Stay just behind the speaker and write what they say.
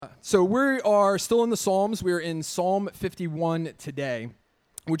So we are still in the Psalms. We're in Psalm 51 today,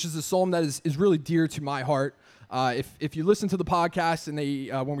 which is a psalm that is really dear to my heart. If you listen to the podcast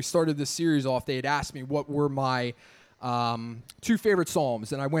and when we started this series off, they had asked me what were my two favorite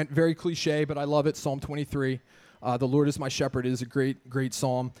psalms, and I went very cliche, but I love it. Psalm 23. The Lord is my shepherd is a great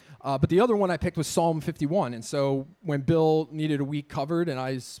psalm. But the other one I picked was Psalm 51. And so when Bill needed a week covered and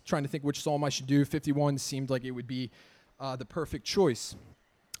I was trying to think which psalm I should do, 51 seemed like it would be the perfect choice.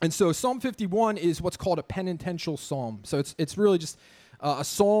 And so Psalm 51 is what's called a penitential psalm. So it's really just a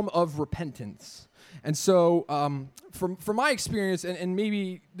psalm of repentance. And so from my experience, and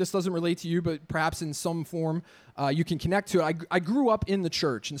maybe this doesn't relate to you, but perhaps in some form you can connect to it. I grew up in the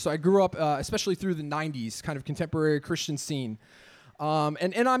church, and so I grew up especially through the 90s, kind of contemporary Christian scene.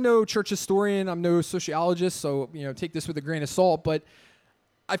 And I'm no church historian, I'm no sociologist, so take this with a grain of salt, but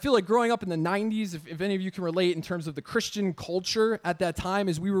I feel like growing up in the 90s, if any of you can relate in terms of the Christian culture at that time,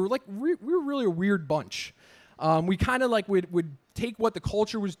 is we were really a weird bunch. We kind of like would take what the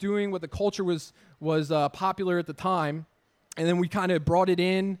culture was doing, what the culture was popular at the time, and then we kind of brought it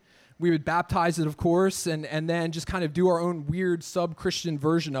in. We would baptize it, of course, and then just kind of do our own weird sub-Christian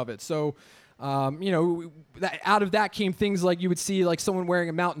version of it. So, out of that came things like you would see like someone wearing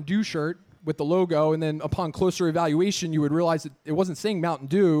a Mountain Dew shirt with the logo, and then upon closer evaluation, you would realize that it wasn't saying Mountain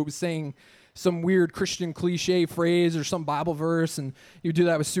Dew, it was saying some weird Christian cliche phrase or some Bible verse, and you would do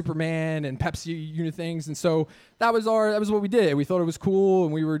that with Superman and Pepsi unit things, and so that was what we did. We thought it was cool,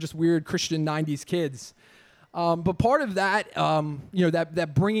 and we were just weird Christian 90s kids. But part of that,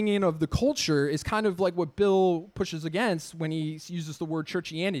 that bringing in of the culture is kind of like what Bill pushes against when he uses the word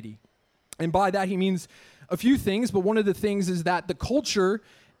churchianity. And by that, he means a few things, but one of the things is that the culture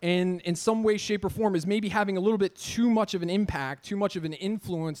in some way, shape, or form is maybe having a little bit too much of an impact, too much of an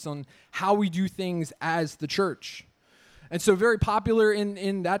influence on how we do things as the church. And so very popular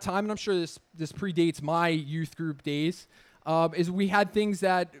in that time, and I'm sure this predates my youth group days, is we had things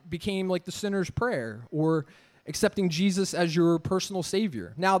that became like the sinner's prayer or accepting Jesus as your personal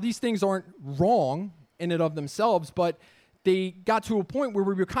savior. Now, these things aren't wrong in and of themselves, but they got to a point where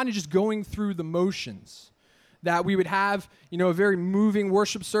we were kind of just going through the motions. That we would have, a very moving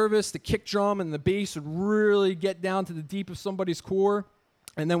worship service, the kick drum and the bass would really get down to the deep of somebody's core,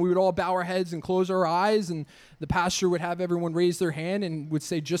 and then we would all bow our heads and close our eyes, and the pastor would have everyone raise their hand and would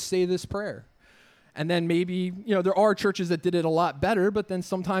say, just say this prayer. And then maybe, there are churches that did it a lot better, but then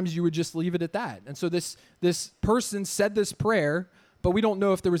sometimes you would just leave it at that. And so this person said this prayer, but we don't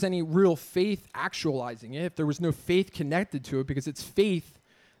know if there was any real faith actualizing it, if there was no faith connected to it, because it's faith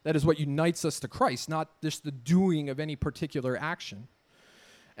that is what unites us to Christ, not just the doing of any particular action.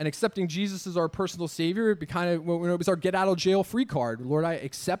 And accepting Jesus as our personal Savior, it was our get-out-of-jail-free card. Lord, I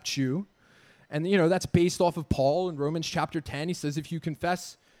accept you. And, that's based off of Paul in Romans chapter 10. He says, if you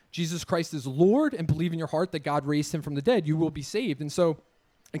confess Jesus Christ as Lord and believe in your heart that God raised him from the dead, you will be saved. And so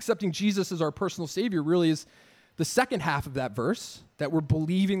accepting Jesus as our personal Savior really is the second half of that verse, that we're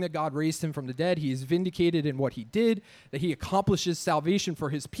believing that God raised him from the dead. He is vindicated in what he did, that he accomplishes salvation for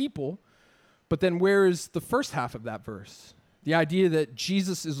his people. But then where is the first half of that verse? The idea that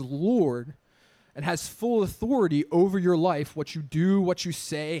Jesus is Lord and has full authority over your life, what you do, what you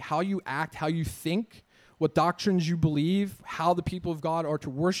say, how you act, how you think, what doctrines you believe, how the people of God are to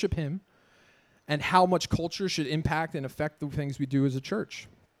worship him, and how much culture should impact and affect the things we do as a church.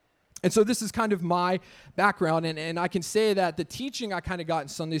 And so this is kind of my background, and I can say that the teaching I kind of got in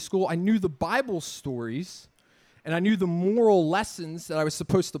Sunday school, I knew the Bible stories, and I knew the moral lessons that I was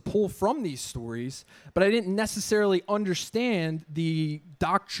supposed to pull from these stories, but I didn't necessarily understand the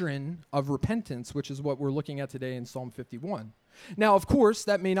doctrine of repentance, which is what we're looking at today in Psalm 51. Now, of course,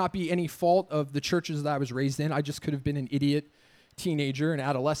 that may not be any fault of the churches that I was raised in. I just could have been an idiot teenager and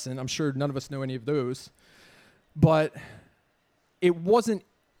adolescent. I'm sure none of us know any of those. But it wasn't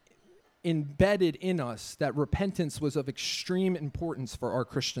embedded in us that repentance was of extreme importance for our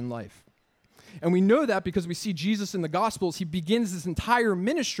Christian life. And we know that because we see Jesus in the Gospels. He begins his entire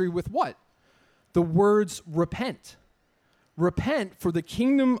ministry with what? The words, repent. Repent, for the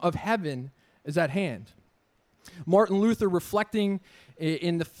kingdom of heaven is at hand. Martin Luther, reflecting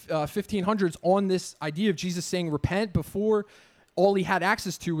in the 1500s on this idea of Jesus saying repent, before all he had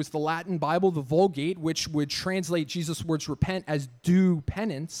access to was the Latin Bible, the Vulgate, which would translate Jesus' words repent as do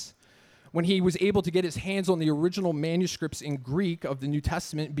penance. When he was able to get his hands on the original manuscripts in Greek of the New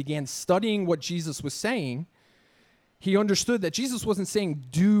Testament and began studying what Jesus was saying, he understood that Jesus wasn't saying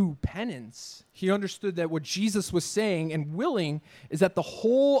do penance. He understood that what Jesus was saying and willing is that the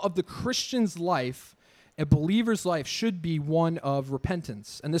whole of the Christian's life, a believer's life, should be one of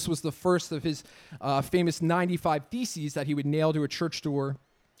repentance. And this was the first of his famous 95 theses that he would nail to a church door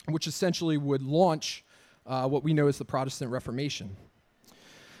which essentially would launch what we know as the Protestant Reformation.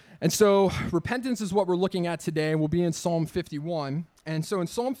 And so repentance is what we're looking at today, and we'll be in Psalm 51. And so in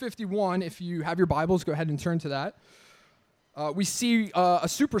Psalm 51, if you have your Bibles, go ahead and turn to that. We see a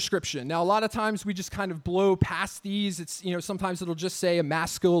superscription. Now, a lot of times we just kind of blow past these. It's, sometimes it'll just say a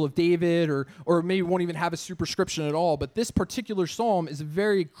maskil of David, or maybe won't even have a superscription at all. But this particular psalm is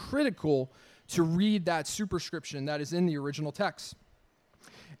very critical to read that superscription that is in the original text.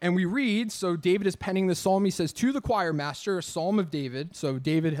 And we read, so David is penning the psalm. He says, "To the choir master, a psalm of David." So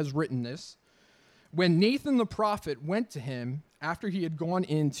David has written this. "When Nathan the prophet went to him after he had gone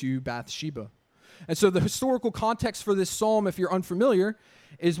into Bathsheba." And so the historical context for this psalm, if you're unfamiliar,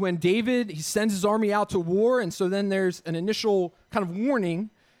 is when David, he sends his army out to war. And so then there's an initial kind of warning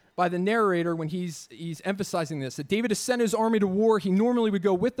by the narrator when he's emphasizing this, that David has sent his army to war. He normally would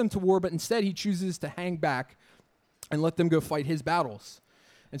go with them to war, but instead he chooses to hang back and let them go fight his battles.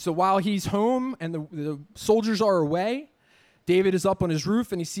 And so while he's home and the soldiers are away, David is up on his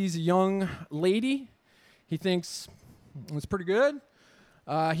roof and he sees a young lady. He thinks, it's pretty good.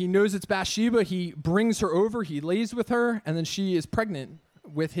 He knows it's Bathsheba. He brings her over. He lays with her, and then she is pregnant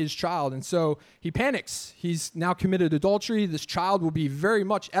with his child. And so he panics. He's now committed adultery. This child will be very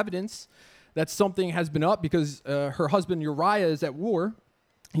much evidence that something has been up because her husband Uriah is at war.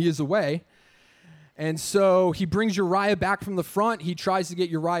 He is away. And so he brings Uriah back from the front. He tries to get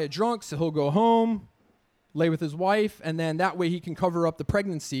Uriah drunk, so he'll go home, lay with his wife, and then that way he can cover up the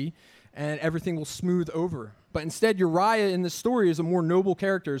pregnancy and everything will smooth over. But instead, Uriah in this story is a more noble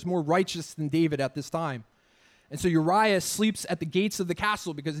character, is more righteous than David at this time. And so Uriah sleeps at the gates of the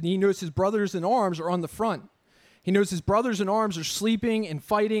castle because he knows his brothers in arms are on the front. He knows his brothers in arms are sleeping and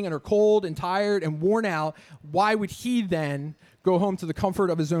fighting and are cold and tired and worn out. Why would he then go home to the comfort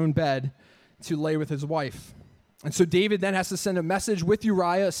of his own bed to lay with his wife? And so David then has to send a message with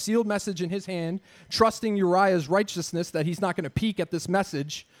Uriah, a sealed message in his hand, trusting Uriah's righteousness that he's not going to peek at this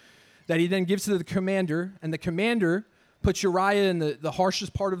message, that he then gives to the commander. And the commander puts Uriah in the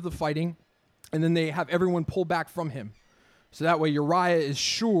harshest part of the fighting, and then they have everyone pull back from him. So that way Uriah is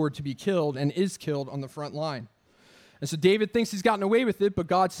sure to be killed and is killed on the front line. And so David thinks he's gotten away with it, but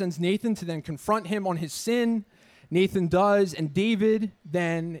God sends Nathan to then confront him on his sin. Nathan does, and David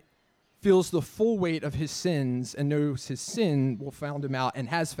then feels the full weight of his sins and knows his sin will found him out and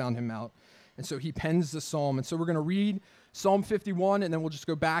has found him out. And so he pens the psalm. And so we're going to read Psalm 51, and then we'll just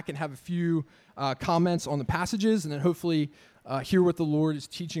go back and have a few comments on the passages, and then hopefully hear what the Lord is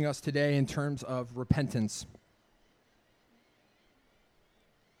teaching us today in terms of repentance.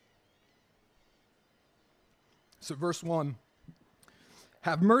 So verse 1,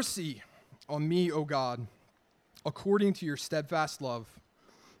 "Have mercy on me, O God, according to your steadfast love.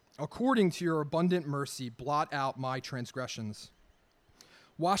 According to your abundant mercy, blot out my transgressions.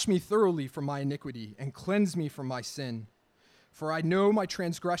 Wash me thoroughly from my iniquity and cleanse me from my sin. For I know my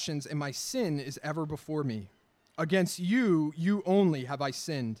transgressions and my sin is ever before me. Against you, you only have I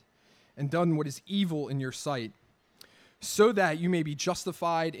sinned and done what is evil in your sight, so that you may be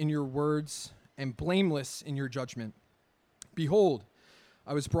justified in your words and blameless in your judgment. Behold,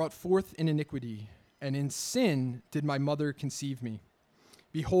 I was brought forth in iniquity, and in sin did my mother conceive me.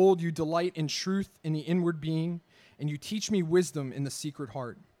 Behold, you delight in truth in the inward being, and you teach me wisdom in the secret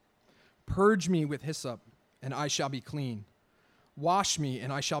heart. Purge me with hyssop, and I shall be clean. Wash me,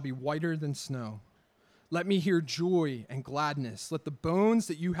 and I shall be whiter than snow. Let me hear joy and gladness. Let the bones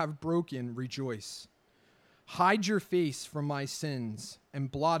that you have broken rejoice. Hide your face from my sins,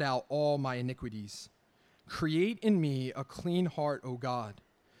 and blot out all my iniquities. Create in me a clean heart, O God,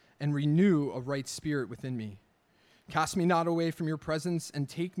 and renew a right spirit within me. Cast me not away from your presence, and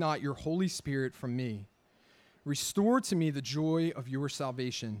take not your Holy Spirit from me. Restore to me the joy of your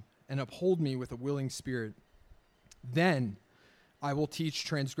salvation, and uphold me with a willing spirit. Then I will teach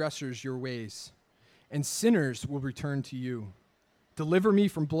transgressors your ways, and sinners will return to you. Deliver me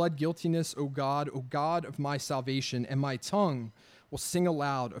from blood guiltiness, O God of my salvation, and my tongue will sing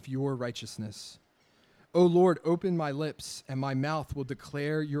aloud of your righteousness. O Lord, open my lips, and my mouth will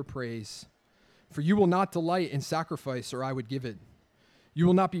declare your praise. For you will not delight in sacrifice, or I would give it. You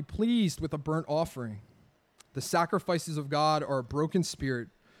will not be pleased with a burnt offering. The sacrifices of God are a broken spirit,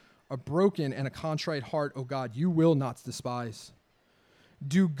 a broken and a contrite heart, O God, you will not despise.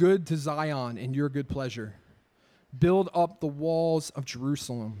 Do good to Zion in your good pleasure. Build up the walls of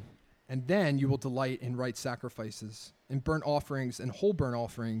Jerusalem, and then you will delight in right sacrifices, in burnt offerings and whole burnt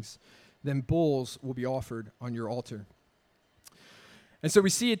offerings. Then bulls will be offered on your altar. And so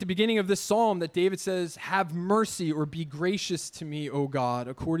we see at the beginning of this psalm that David says, have mercy or be gracious to me, O God,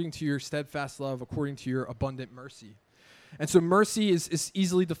 according to your steadfast love, according to your abundant mercy. And so mercy is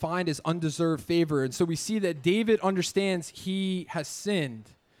easily defined as undeserved favor. And so we see that David understands he has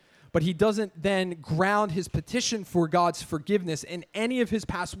sinned, but he doesn't then ground his petition for God's forgiveness in any of his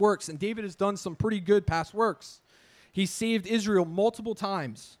past works. And David has done some pretty good past works. He saved Israel multiple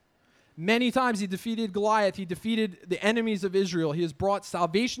times. Many times he defeated Goliath. He defeated the enemies of Israel. He has brought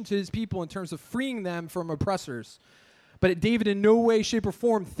salvation to his people in terms of freeing them from oppressors. But David in no way, shape, or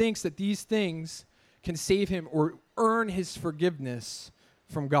form thinks that these things can save him or earn his forgiveness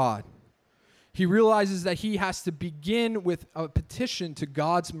from God. He realizes that he has to begin with a petition to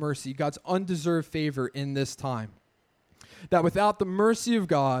God's mercy, God's undeserved favor in this time. That without the mercy of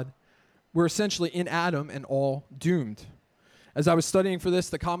God, we're essentially in Adam and all doomed. As I was studying for this,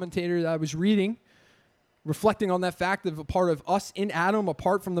 the commentator that I was reading, reflecting on that fact of a part of us in Adam,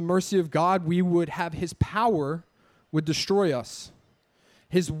 apart from the mercy of God, we would have his power would destroy us.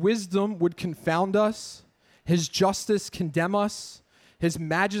 His wisdom would confound us. His justice condemn us. His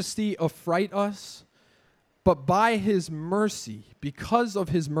majesty affright us. But by his mercy, because of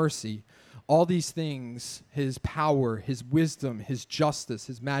his mercy, all these things, his power, his wisdom, his justice,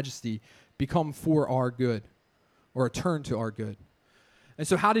 his majesty, become for our good, or turn to our good. And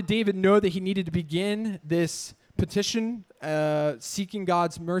so how did David know that he needed to begin this petition, seeking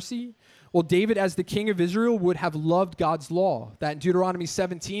God's mercy? Well, David, as the king of Israel, would have loved God's law. That in Deuteronomy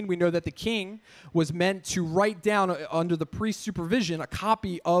 17, we know that the king was meant to write down under the priest's supervision a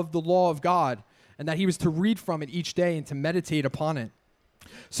copy of the law of God, and that he was to read from it each day and to meditate upon it.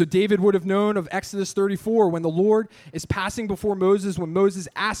 So David would have known of Exodus 34, when the Lord is passing before Moses, when Moses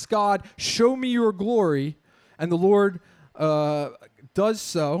asks God, "Show me your glory," and the Lord does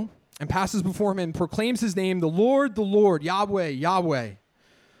so and passes before him and proclaims his name, the Lord, Yahweh, Yahweh.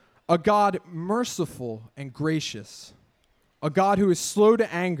 A God merciful and gracious, a God who is slow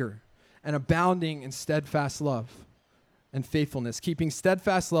to anger and abounding in steadfast love and faithfulness, keeping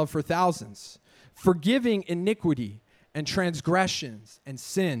steadfast love for thousands, forgiving iniquity and transgressions and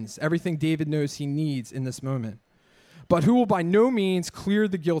sins, everything David knows he needs in this moment, but who will by no means clear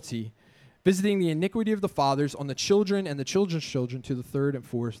the guilty, visiting the iniquity of the fathers on the children and the children's children to the third and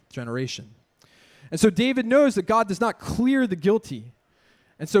fourth generation. And so David knows that God does not clear the guilty.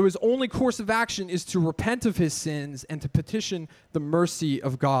 And so his only course of action is to repent of his sins and to petition the mercy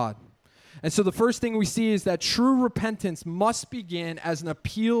of God. And so the first thing we see is that true repentance must begin as an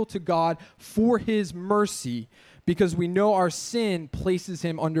appeal to God for his mercy, because we know our sin places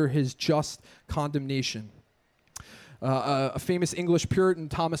him under his just condemnation. A famous English Puritan,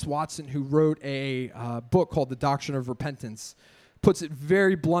 Thomas Watson, who wrote a book called The Doctrine of Repentance, puts it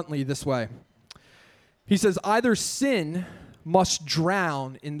very bluntly this way. He says, either sin must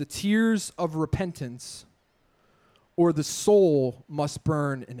drown in the tears of repentance, or the soul must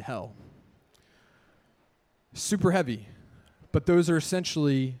burn in hell. Super heavy, but those are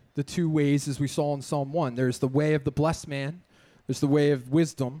essentially the two ways, as we saw in Psalm 1. There's the way of the blessed man, there's the way of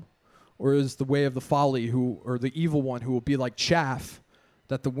wisdom, or is the way of the folly or the evil one, who will be like chaff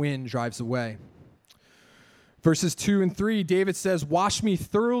that the wind drives away. Verses 2 and 3, David says, "Wash me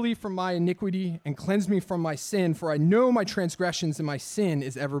thoroughly from my iniquity and cleanse me from my sin, for I know my transgressions and my sin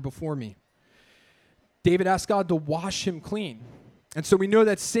is ever before me." David asked God to wash him clean. And so we know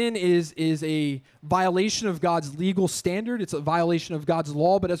that sin is a violation of God's legal standard. It's a violation of God's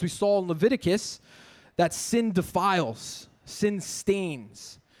law. But as we saw in Leviticus, that sin defiles, sin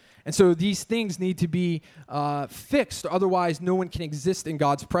stains. And so these things need to be fixed, otherwise no one can exist in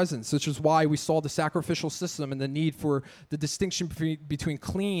God's presence, which is why we saw the sacrificial system and the need for the distinction between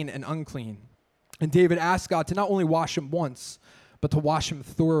clean and unclean. And David asked God to not only wash him once, but to wash him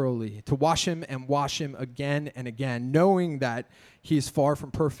thoroughly, to wash him and wash him again and again, knowing that he is far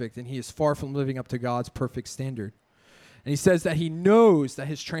from perfect and he is far from living up to God's perfect standard. And he says that he knows that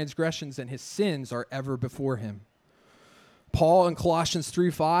his transgressions and his sins are ever before him. Paul in Colossians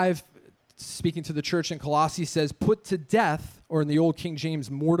 3:5, speaking to the church in Colossae, says, "Put to death," or in the old King James,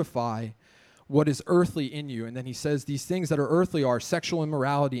 "mortify what is earthly in you." And then he says these things that are earthly are sexual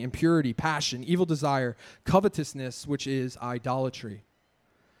immorality, impurity, passion, evil desire, covetousness, which is idolatry.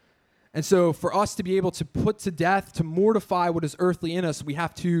 And so for us to be able to put to death, to mortify what is earthly in us, we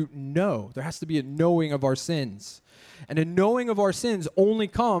have to know. There has to be a knowing of our sins. And a knowing of our sins only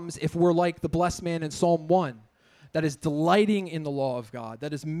comes if we're like the blessed man in Psalm 1, that is delighting in the law of God,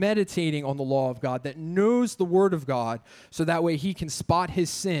 that is meditating on the law of God, that knows the word of God, so that way he can spot his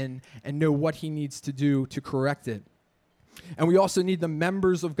sin and know what he needs to do to correct it. And we also need the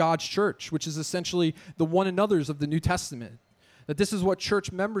members of God's church, which is essentially the one another's of the New Testament. That this is what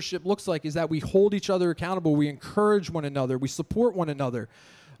church membership looks like, is that we hold each other accountable, we encourage one another, we support one another.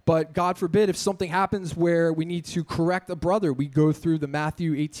 But God forbid, if something happens where we need to correct a brother, we go through the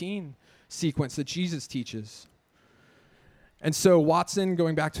Matthew 18 sequence that Jesus teaches. And so Watson,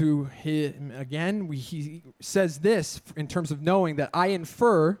 going back to him again, he says this in terms of knowing that I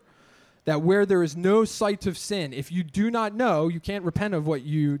infer that where there is no sight of sin, if you do not know, you can't repent of what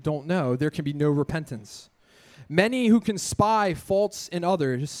you don't know, there can be no repentance. Many who can spy faults in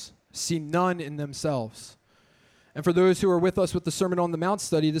others see none in themselves. And for those who are with us with the Sermon on the Mount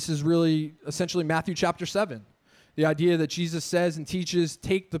study, this is really essentially Matthew chapter 7. The idea that Jesus says and teaches,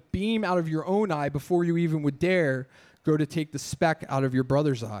 take the beam out of your own eye before you even would dare go to take the speck out of your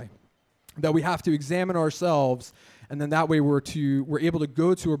brother's eye. That we have to examine ourselves, and then that way we're able to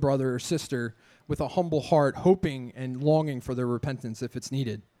go to a brother or sister with a humble heart, hoping and longing for their repentance if it's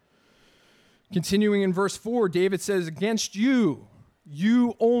needed. Continuing in verse 4, David says, against you,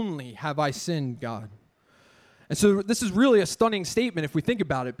 you only have I sinned, God. And so this is really a stunning statement if we think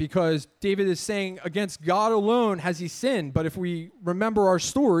about it, because David is saying against God alone has he sinned. But if we remember our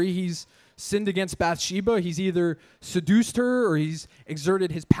story, he's sinned against Bathsheba. He's either seduced her or he's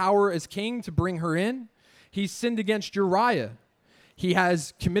exerted his power as king to bring her in. He's sinned against Uriah. He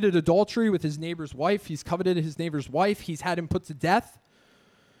has committed adultery with his neighbor's wife. He's coveted his neighbor's wife. He's had him put to death.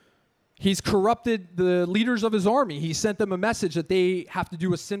 He's corrupted the leaders of his army. He sent them a message that they have to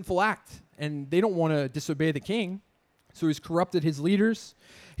do a sinful act, and they don't want to disobey the king. So he's corrupted his leaders.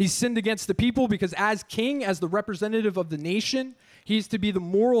 He's sinned against the people because as king, as the representative of the nation, he's to be the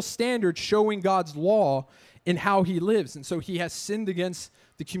moral standard showing God's law in how he lives. And so he has sinned against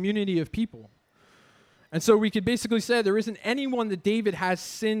the community of people. And so we could basically say there isn't anyone that David has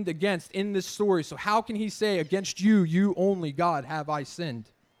sinned against in this story. So how can he say, against you, you only, God, have I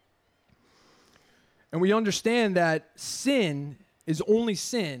sinned? And we understand that sin is only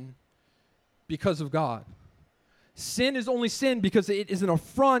sin because of God. Sin is only sin because it is an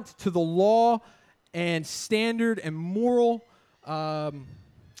affront to the law and standard and moral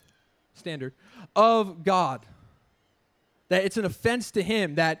standard of God. That it's an offense to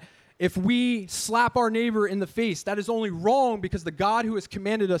him, that if we slap our neighbor in the face, that is only wrong because the God who has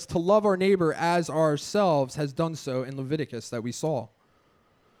commanded us to love our neighbor as ourselves has done so in Leviticus that we saw.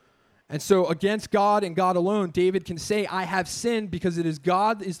 And so against God and God alone, David can say, I have sinned because it is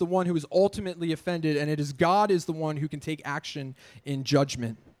God is the one who is ultimately offended, and it is God is the one who can take action in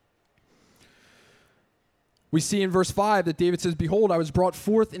judgment. We see in verse 5 that David says, behold, I was brought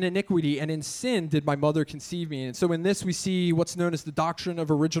forth in iniquity, and in sin did my mother conceive me. And so in this we see what's known as the doctrine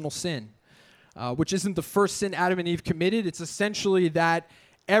of original sin, which isn't the first sin Adam and Eve committed. It's essentially that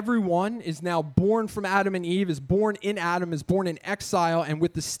everyone is now born from Adam and Eve, is born in Adam, is born in exile, and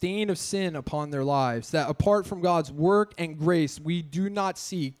with the stain of sin upon their lives. That apart from God's work and grace, we do not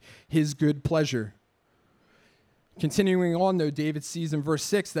seek his good pleasure. Continuing on, though, David sees in verse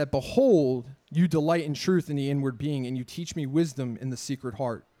 6 that, behold, you delight in truth in the inward being, and you teach me wisdom in the secret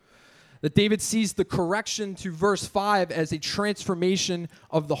heart. That David sees the correction to verse 5 as a transformation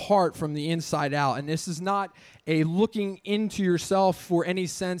of the heart from the inside out. And this is not a looking into yourself for any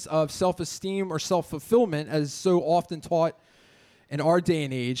sense of self-esteem or self-fulfillment, as so often taught in our day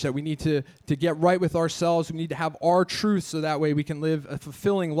and age, that we need to get right with ourselves. We need to have our truth so that way we can live a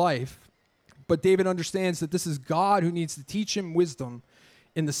fulfilling life. But David understands that this is God who needs to teach him wisdom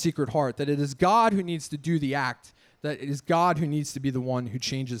in the secret heart, that it is God who needs to do the act, that it is God who needs to be the one who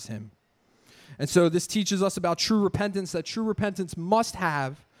changes him. And so this teaches us about true repentance, that true repentance must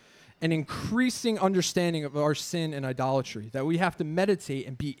have an increasing understanding of our sin and idolatry, that we have to meditate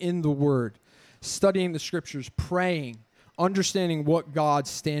and be in the Word, studying the Scriptures, praying, understanding what God's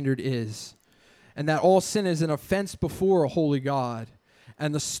standard is, and that all sin is an offense before a holy God.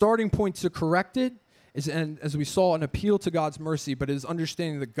 And the starting point to correct it is, and as we saw, an appeal to God's mercy, but it is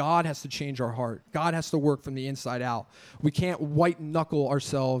understanding that God has to change our heart. God has to work from the inside out. We can't white-knuckle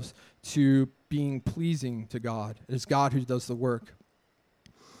ourselves to being pleasing to God. It is God who does the work.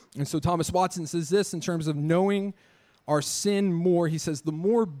 And so Thomas Watson says this in terms of knowing our sin more. He says, the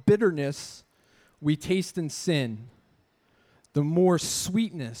more bitterness we taste in sin, the more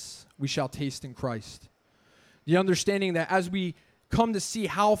sweetness we shall taste in Christ. The understanding that as we come to see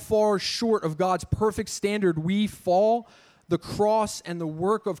how far short of God's perfect standard we fall, the cross and the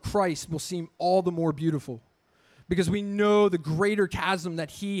work of Christ will seem all the more beautiful, because we know the greater chasm that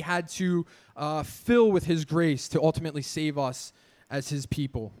he had to fill with his grace to ultimately save us as his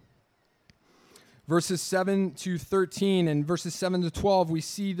people. Verses 7 to 13 and verses 7 to 12, we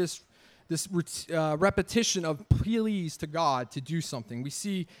see this repetition of pleas to God to do something. We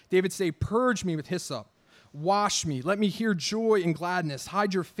see David say, purge me with hyssop. Wash me. Let me hear joy and gladness.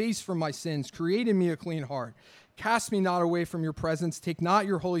 Hide your face from my sins. Create in me a clean heart. Cast me not away from your presence. Take not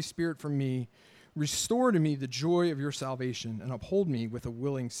your Holy Spirit from me. Restore to me the joy of your salvation and uphold me with a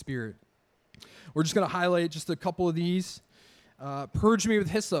willing spirit. We're just going to highlight just a couple of these. Purge me with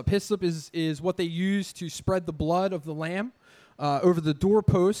hyssop. Hyssop is what they use to spread the blood of the lamb over the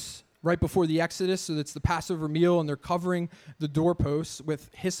doorposts right before the Exodus. So that's the Passover meal, and they're covering the doorposts with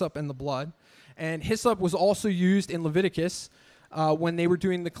hyssop and the blood. And hyssop was also used in Leviticus when they were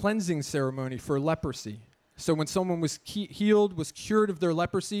doing the cleansing ceremony for leprosy. So when someone was healed, was cured of their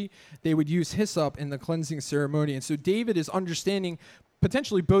leprosy, they would use hyssop in the cleansing ceremony. And so David is understanding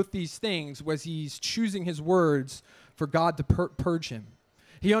potentially both these things as he's choosing his words for God to purge him.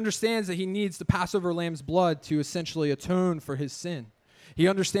 He understands that he needs the Passover lamb's blood to essentially atone for his sin. He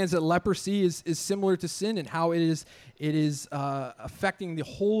understands that leprosy is similar to sin and how it is affecting the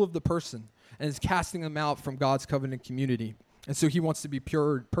whole of the person and is casting them out from God's covenant community. And so he wants to be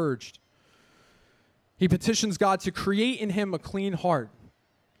purged. He petitions God to create in him a clean heart.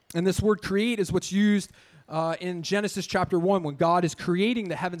 And this word create is what's used in Genesis chapter 1 when God is creating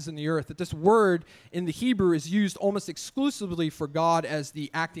the heavens and the earth. That this word in the Hebrew is used almost exclusively for God as the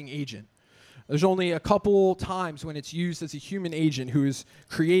acting agent. There's only a couple times when it's used as a human agent who is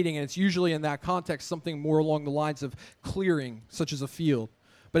creating, and it's usually in that context something more along the lines of clearing, such as a field.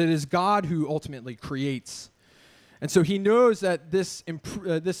 But it is God who ultimately creates. And so he knows that this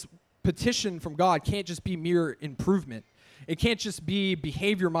petition from God can't just be mere improvement. It can't just be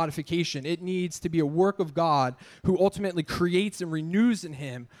behavior modification. It needs to be a work of God who ultimately creates and renews in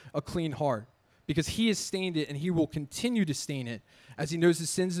him a clean heart, because he has stained it and he will continue to stain it as he knows his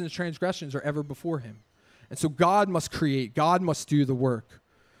sins and his transgressions are ever before him. And so God must create. God must do the work.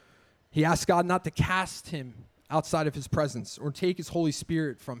 He asks God not to cast him outside of his presence or take his Holy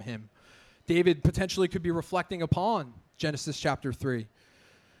Spirit from him. David potentially could be reflecting upon Genesis chapter 3.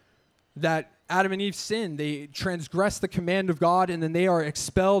 That Adam and Eve sinned. They transgressed the command of God, and then they are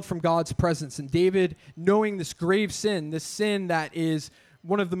expelled from God's presence. And David, knowing this grave sin, this sin that is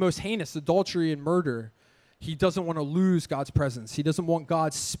one of the most heinous, adultery and murder, he doesn't want to lose God's presence. He doesn't want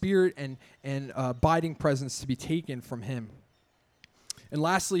God's spirit and abiding presence to be taken from him. And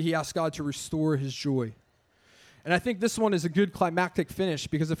lastly, he asks God to restore his joy. And I think this one is a good climactic finish,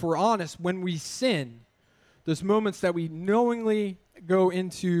 because if we're honest, when we sin, those moments that we knowingly go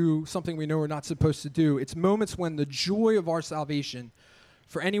into something we know we're not supposed to do, it's moments when the joy of our salvation,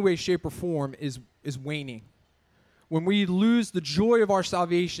 for any way, shape, or form, is waning. When we lose the joy of our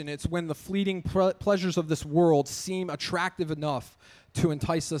salvation, it's when the fleeting pleasures of this world seem attractive enough to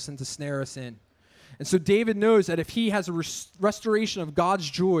entice us and to snare us in. And so David knows that if he has a restoration of God's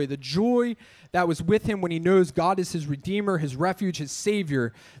joy, the joy that was with him when he knows God is his Redeemer, his refuge, his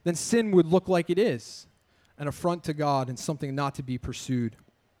Savior, then sin would look like it is, an affront to God and something not to be pursued.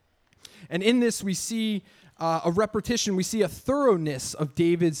 And in this we see a repetition, we see a thoroughness of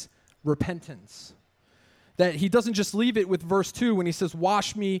David's repentance. That he doesn't just leave it with verse 2 when he says,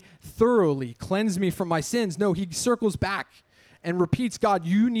 wash me thoroughly, cleanse me from my sins. No, he circles back and repeats, God,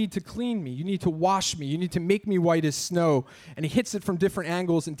 you need to clean me. You need to wash me. You need to make me white as snow. And he hits it from different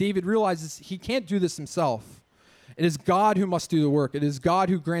angles, and David realizes he can't do this himself. It is God who must do the work. It is God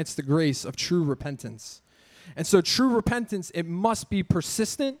who grants the grace of true repentance. And so true repentance, it must be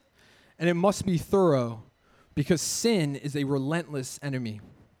persistent and it must be thorough, because sin is a relentless enemy.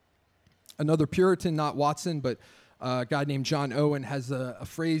 Another Puritan, not Watson, but a guy named John Owen, has a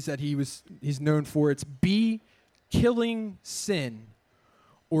phrase that he's known for. It's be killing sin,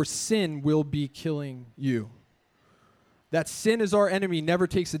 or sin will be killing you. That sin is our enemy, never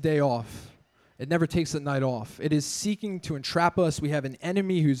takes a day off. It never takes a night off. It is seeking to entrap us. We have an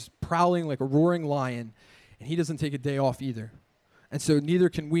enemy who's prowling like a roaring lion, and he doesn't take a day off either. And so neither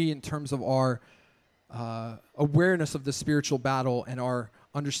can we in terms of our awareness of the spiritual battle and our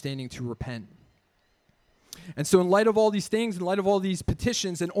understanding to repent. And so in light of all these things, in light of all these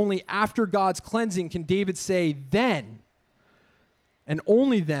petitions, and only after God's cleansing can David say, then, and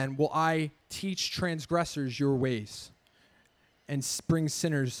only then will I teach transgressors your ways and bring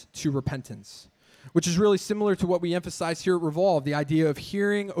sinners to repentance, which is really similar to what we emphasize here at Revolve, the idea of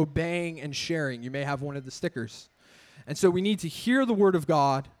hearing, obeying, and sharing. You may have one of the stickers. And so we need to hear the word of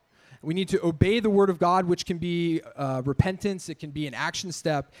God. We need to obey the word of God, which can be repentance. It can be an action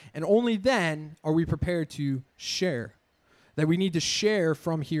step. And only then are we prepared to share. That we need to share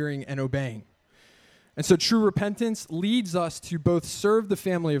from hearing and obeying. And so true repentance leads us to both serve the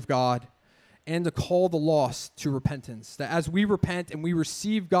family of God and to call the lost to repentance. That as we repent and we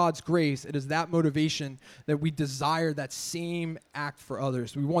receive God's grace, it is that motivation that we desire that same act for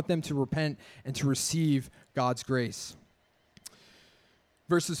others. We want them to repent and to receive God's grace.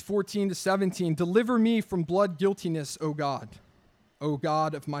 verses 14 to 17. Deliver me from blood guiltiness, O God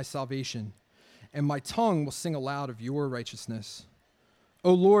of my salvation, and my tongue will sing aloud of your righteousness.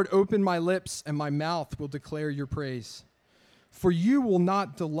 O Lord, open my lips, and my mouth will declare your praise. For you will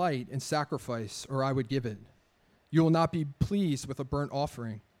not delight in sacrifice, or I would give it. You will not be pleased with a burnt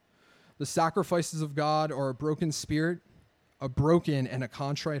offering. The sacrifices of God are a broken spirit, a broken and a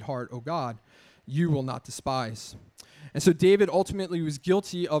contrite heart, O God, you will not despise. And so David ultimately was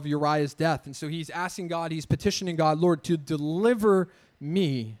guilty of Uriah's death. And so he's asking God, he's petitioning God, Lord, to deliver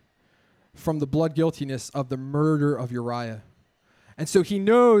me from the blood guiltiness of the murder of Uriah. And so he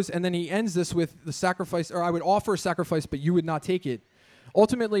knows, and then he ends this with the sacrifice, or I would offer a sacrifice, but you would not take it.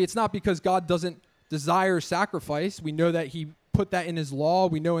 Ultimately, it's not because God doesn't desire sacrifice. We know that he put that in his law.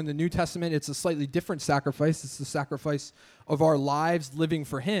 We know in the New Testament it's a slightly different sacrifice. It's the sacrifice of our lives living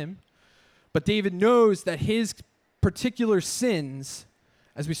for him. But David knows that his particular sins,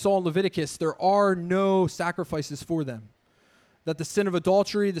 as we saw in Leviticus, there are no sacrifices for them. That the sin of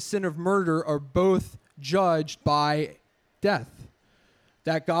adultery, the sin of murder are both judged by death.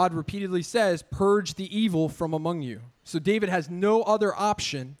 That God repeatedly says, purge the evil from among you. So David has no other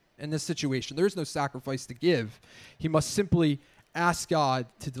option in this situation. There is no sacrifice to give. He must simply ask God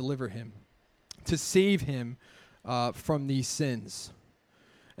to deliver him, to save him from these sins.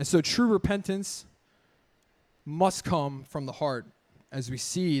 And so true repentance must come from the heart, as we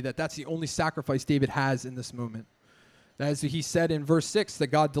see that that's the only sacrifice David has in this moment. As he said in verse 6, that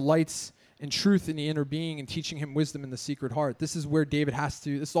God delights in truth in the inner being and teaching him wisdom in the secret heart. This is where David this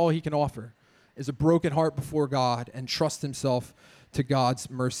is all he can offer, is a broken heart before God and trust himself to God's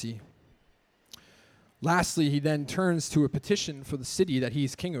mercy. Lastly, he then turns to a petition for the city that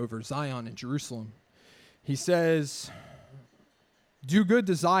he's king over, Zion and Jerusalem. He says, do good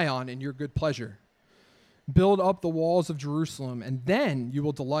to Zion in your good pleasure. Build up the walls of Jerusalem, and then you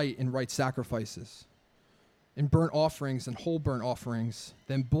will delight in right sacrifices, in burnt offerings and whole burnt offerings.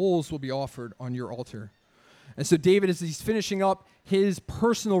 Then bulls will be offered on your altar. And so David, as he's finishing up his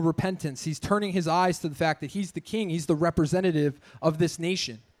personal repentance, he's turning his eyes to the fact that he's the king, he's the representative of this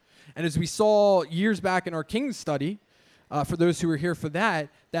nation. And as we saw years back in our King's study, for those who were here for that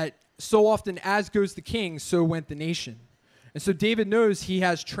so often as goes the king, so went the nation. And so David knows he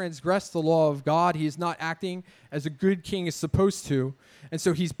has transgressed the law of God. He is not acting as a good king is supposed to. And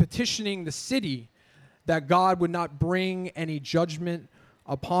so he's petitioning the city that God would not bring any judgment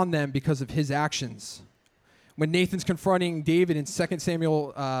upon them because of his actions. When Nathan's confronting David in 2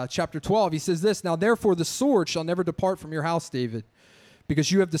 Samuel chapter 12, he says this, now therefore the sword shall never depart from your house, David,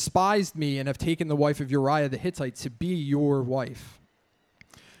 because you have despised me and have taken the wife of Uriah the Hittite to be your wife.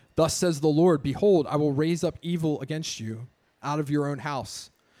 Thus says the Lord, behold, I will raise up evil against you out of your own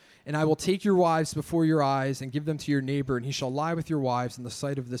house, and I will take your wives before your eyes and give them to your neighbor, and he shall lie with your wives in the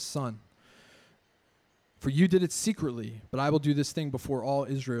sight of this sun. For you did it secretly, but I will do this thing before all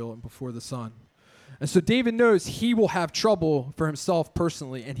Israel and before the sun. And so David knows he will have trouble for himself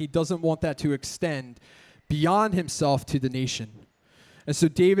personally, and he doesn't want that to extend beyond himself to the nation. And so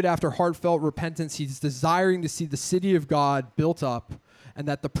David, after heartfelt repentance, he's desiring to see the city of God built up and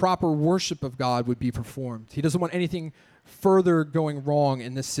that the proper worship of God would be performed. He doesn't want anything further going wrong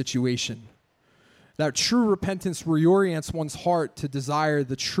in this situation. That true repentance reorients one's heart to desire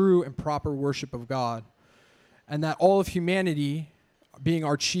the true and proper worship of God, and that all of humanity, being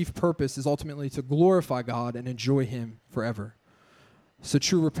our chief purpose, is ultimately to glorify God and enjoy him forever. So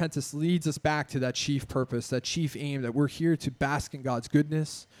true repentance leads us back to that chief purpose, that chief aim, that we're here to bask in God's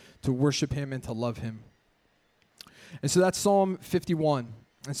goodness, to worship him, and to love him. And so that's Psalm 51.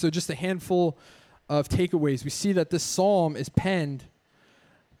 And so just a handful of takeaways. We see that this psalm is penned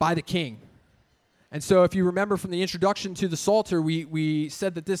by the king. And so if you remember from the introduction to the Psalter, we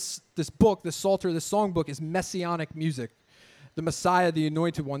said that this book, the Psalter, this song book, is messianic music. The Messiah, the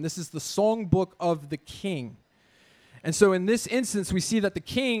Anointed One. This is the song book of the king. And so in this instance, we see that the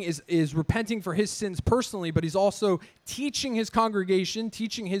king is repenting for his sins personally, but he's also teaching his congregation,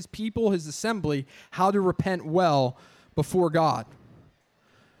 teaching his people, his assembly, how to repent well before God.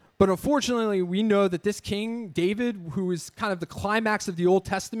 But unfortunately, we know that this king, David, who is kind of the climax of the Old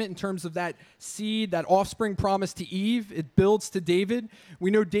Testament in terms of that seed, that offspring promised to Eve, it builds to David.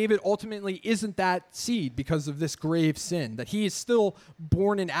 We know David ultimately isn't that seed because of this grave sin, that he is still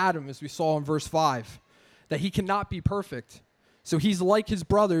born in Adam, as we saw in verse 5. That he cannot be perfect. So he's like his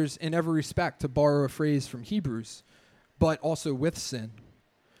brothers in every respect, to borrow a phrase from Hebrews, but also with sin.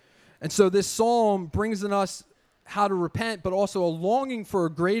 And so this psalm brings in us how to repent, but also a longing for a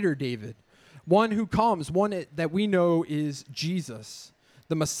greater David, one who comes, one that we know is Jesus,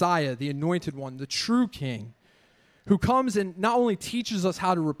 the Messiah, the Anointed One, the true King, who comes and not only teaches us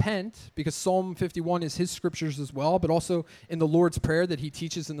how to repent, because Psalm 51 is his scriptures as well, but also in the Lord's Prayer that he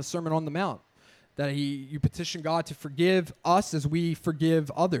teaches in the Sermon on the Mount, that you petition God to forgive us as we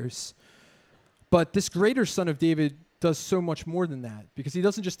forgive others. But this greater Son of David does so much more than that, because he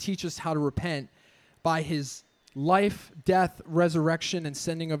doesn't just teach us how to repent by his life, death, resurrection, and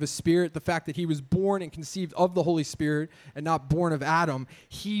sending of his Spirit, the fact that he was born and conceived of the Holy Spirit and not born of Adam.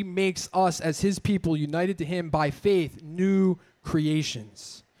 He makes us, as his people, united to him by faith, new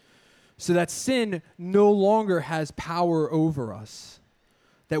creations, so that sin no longer has power over us,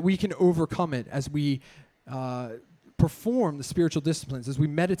 that we can overcome it as we perform the spiritual disciplines, as we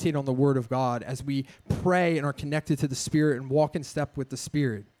meditate on the Word of God, as we pray and are connected to the Spirit and walk in step with the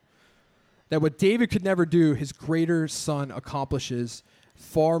Spirit. That what David could never do, his greater Son accomplishes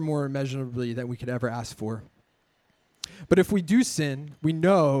far more immeasurably than we could ever ask for. But if we do sin, we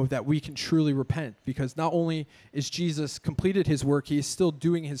know that we can truly repent, because not only is Jesus completed his work, he is still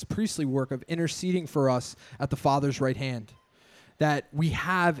doing his priestly work of interceding for us at the Father's right hand. That we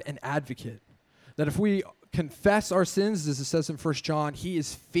have an advocate. That if we confess our sins, as it says in 1 John, he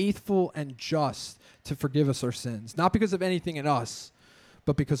is faithful and just to forgive us our sins, not because of anything in us,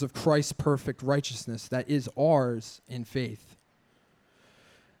 but because of Christ's perfect righteousness that is ours in faith.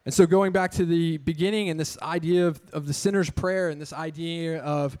 And so going back to the beginning and this idea of the sinner's prayer, and this idea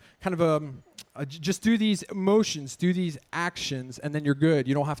of kind of just do these emotions, do these actions, and then you're good.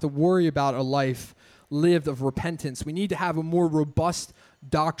 You don't have to worry about a life lived of repentance. We need to have a more robust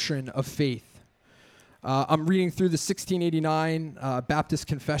doctrine of faith. I'm reading through the 1689 Baptist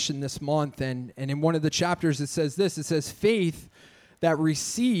Confession this month, and in one of the chapters it says this. It says, faith that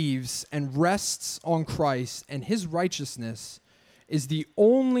receives and rests on Christ and his righteousness is the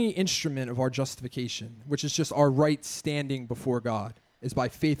only instrument of our justification, which is just our right standing before God, is by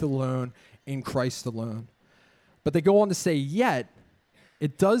faith alone, in Christ alone. But they go on to say, yet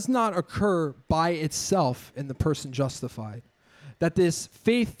it does not occur by itself in the person justified. That this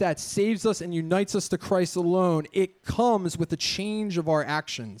faith that saves us and unites us to Christ alone, it comes with a change of our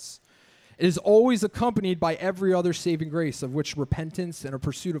actions. It is always accompanied by every other saving grace, of which repentance and a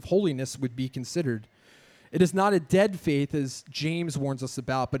pursuit of holiness would be considered. It is not a dead faith, as James warns us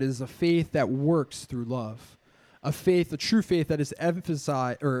about, but it is a faith that works through love. A faith, a true faith that is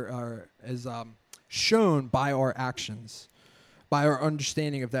emphasized or is shown by our actions, by our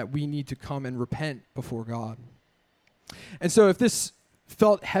understanding of that we need to come and repent before God. And so if this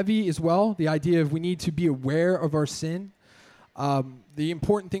felt heavy as well, the idea of we need to be aware of our sin, the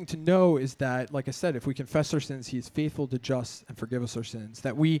important thing to know is that, like I said, if we confess our sins, he is faithful to just and forgive us our sins.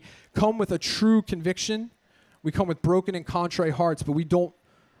 That we come with a true conviction. We come with broken and contrite hearts, but we don't,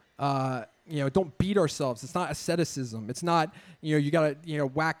 don't beat ourselves. It's not asceticism. It's not, you got to,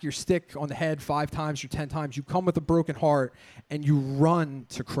 whack your stick on the head 5 times or 10 times. You come with a broken heart and you run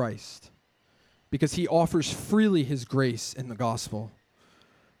to Christ, because he offers freely his grace in the gospel.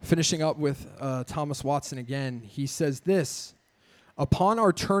 Finishing up with Thomas Watson again, he says this: upon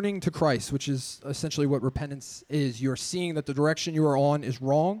our turning to Christ, which is essentially what repentance is, you're seeing that the direction you are on is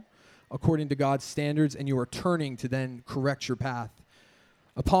wrong according to God's standards, and you are turning to then correct your path.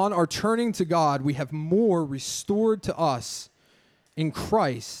 Upon our turning to God, we have more restored to us in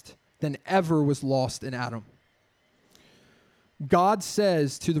Christ than ever was lost in Adam. God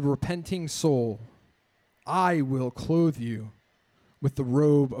says to the repenting soul, I will clothe you with the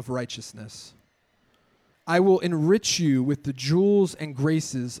robe of righteousness. I will enrich you with the jewels and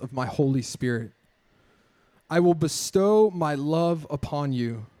graces of my Holy Spirit. I will bestow my love upon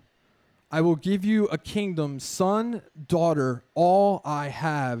you. I will give you a kingdom, son, daughter, all I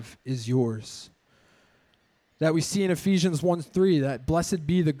have is yours. That we see in Ephesians 1:3, that blessed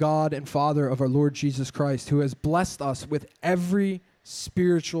be the God and Father of our Lord Jesus Christ, who has blessed us with every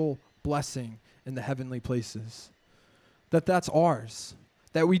spiritual blessing in the heavenly places. That's ours.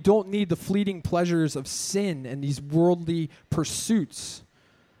 That we don't need the fleeting pleasures of sin and these worldly pursuits,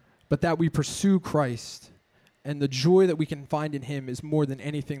 but that we pursue Christ. And the joy that we can find in him is more than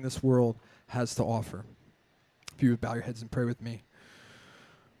anything this world has to offer. If you would bow your heads and pray with me.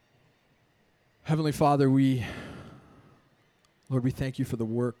 Heavenly Father, Lord, we thank you for the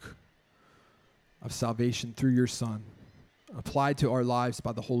work of salvation through your Son, applied to our lives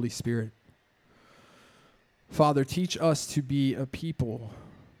by the Holy Spirit. Father, teach us to be a people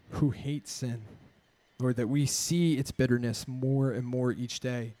who hate sin. Lord, that we see its bitterness more and more each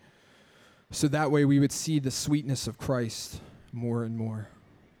day, so that way we would see the sweetness of Christ more and more.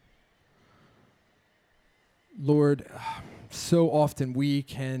 Lord, so often we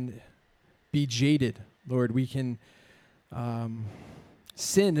can be jaded. Lord, we can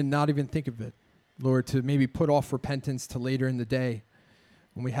sin and not even think of it. Lord, to maybe put off repentance to later in the day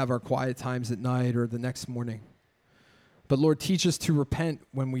when we have our quiet times at night or the next morning. But Lord, teach us to repent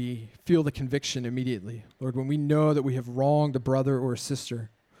when we feel the conviction immediately. Lord, when we know that we have wronged a brother or a sister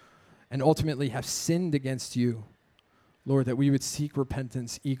and ultimately have sinned against you, Lord, that we would seek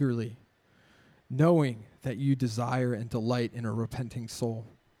repentance eagerly, knowing that you desire and delight in a repenting soul.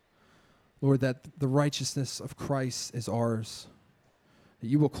 Lord, that the righteousness of Christ is ours, that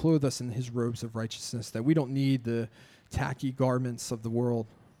you will clothe us in his robes of righteousness, that we don't need the tacky garments of the world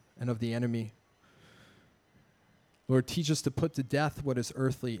and of the enemy. Lord, teach us to put to death what is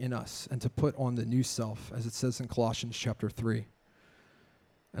earthly in us and to put on the new self, as it says in Colossians chapter 3.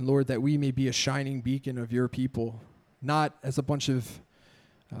 And Lord, that we may be a shining beacon of your people, not as a bunch of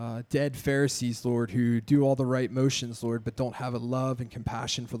dead Pharisees, Lord, who do all the right motions, Lord, but don't have a love and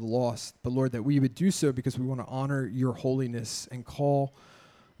compassion for the lost. But Lord, that we would do so because we want to honor your holiness and call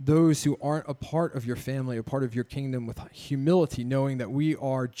those who aren't a part of your family, a part of your kingdom, with humility, knowing that we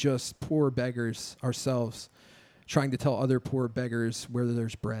are just poor beggars ourselves, trying to tell other poor beggars where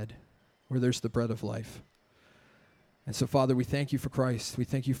there's bread, where there's the bread of life. And so, Father, we thank you for Christ. We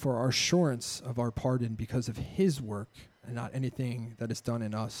thank you for our assurance of our pardon because of his work and not anything that is done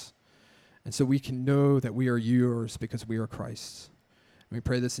in us. And so we can know that we are yours because we are Christ's. And we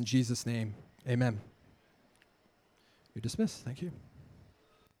pray this in Jesus' name. Amen. You're dismissed. Thank you.